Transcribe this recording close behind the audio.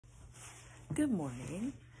Good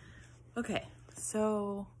morning. Okay,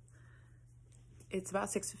 so it's about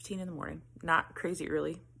 6:15 in the morning. Not crazy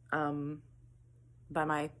early, by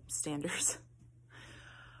my standards.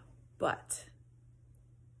 But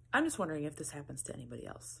I'm just wondering if this happens to anybody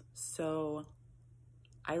else. So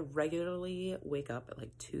I regularly wake up at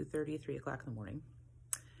like 2:30, 3 o'clock in the morning.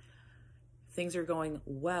 Things are going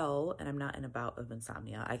well and I'm not in a bout of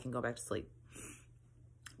insomnia. I can go back to sleep.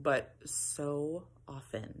 But so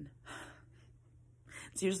often,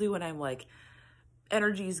 it's usually when I'm like,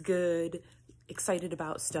 energy's good, excited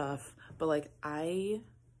about stuff, but like I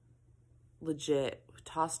legit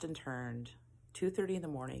tossed and turned 2:30 in the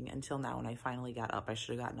morning until now when I finally got up. I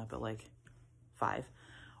should have gotten up at like 5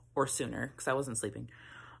 or sooner because I wasn't sleeping.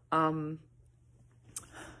 I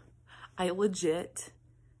legit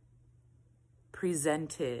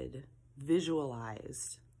presented,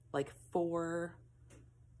 visualized like 4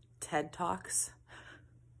 TED-Talks,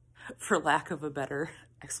 for lack of a better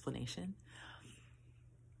explanation.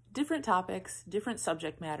 Different topics, different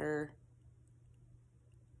subject matter.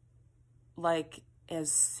 Like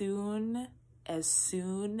as soon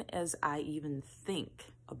as I even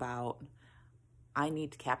think about, I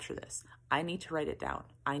need to capture this. I need to write it down.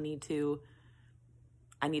 I need to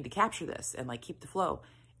capture this and like keep the flow.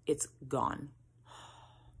 It's gone.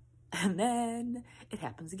 And then it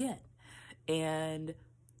happens again. And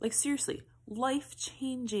like seriously,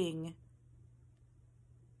 life-changing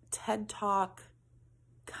TED Talk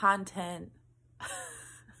content,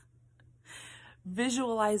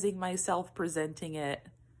 visualizing myself presenting it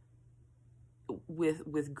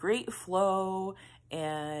with great flow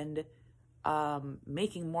and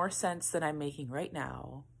making more sense than I'm making right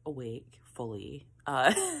now, awake fully.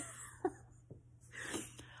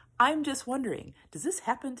 I'm just wondering, does this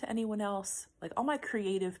happen to anyone else? Like all my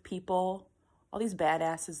creative people, all these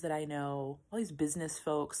badasses that I know, all these business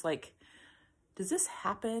folks, like, does this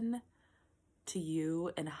happen to you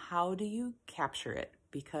and how do you capture it?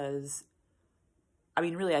 Because, I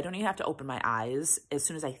mean, really, I don't even have to open my eyes. As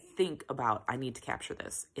soon as I think about, I need to capture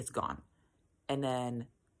this, it's gone. And then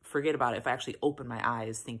forget about it if I actually open my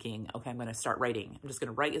eyes thinking, okay, I'm going to start writing. I'm just going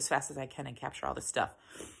to write as fast as I can and capture all this stuff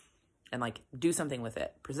and like do something with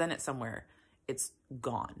it, present it somewhere. It's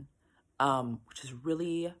gone, which is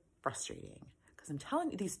really frustrating because I'm telling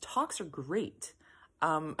you, these talks are great.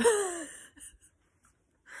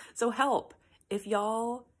 So help if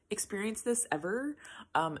y'all experience this ever.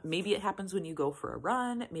 Maybe it happens when you go for a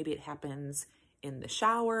run. Maybe it happens in the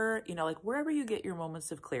shower, you know, like wherever you get your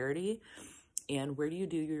moments of clarity and where do you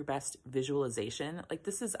do your best visualization. Like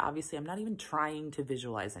this is obviously, I'm not even trying to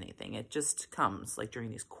visualize anything. It just comes like during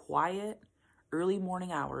these quiet early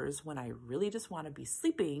morning hours when I really just want to be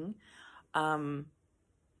sleeping.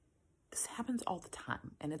 This happens all the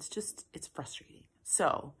time and it's frustrating.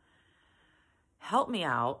 So help me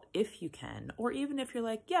out if you can, or even if you're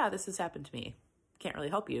like, yeah, this has happened to me, can't really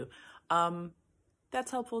help you.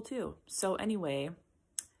 That's helpful too. So anyway,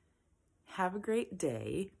 have a great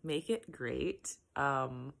day, make it great.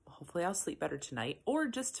 Hopefully I'll sleep better tonight, or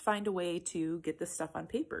just find a way to get this stuff on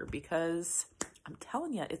paper because I'm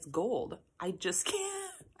telling you, it's gold. I just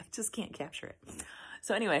can't capture it.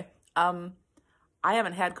 So anyway, I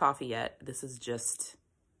haven't had coffee yet. This is just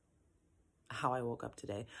how I woke up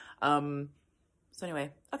today. So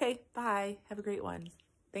anyway, okay, bye. Have a great one.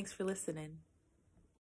 Thanks for listening.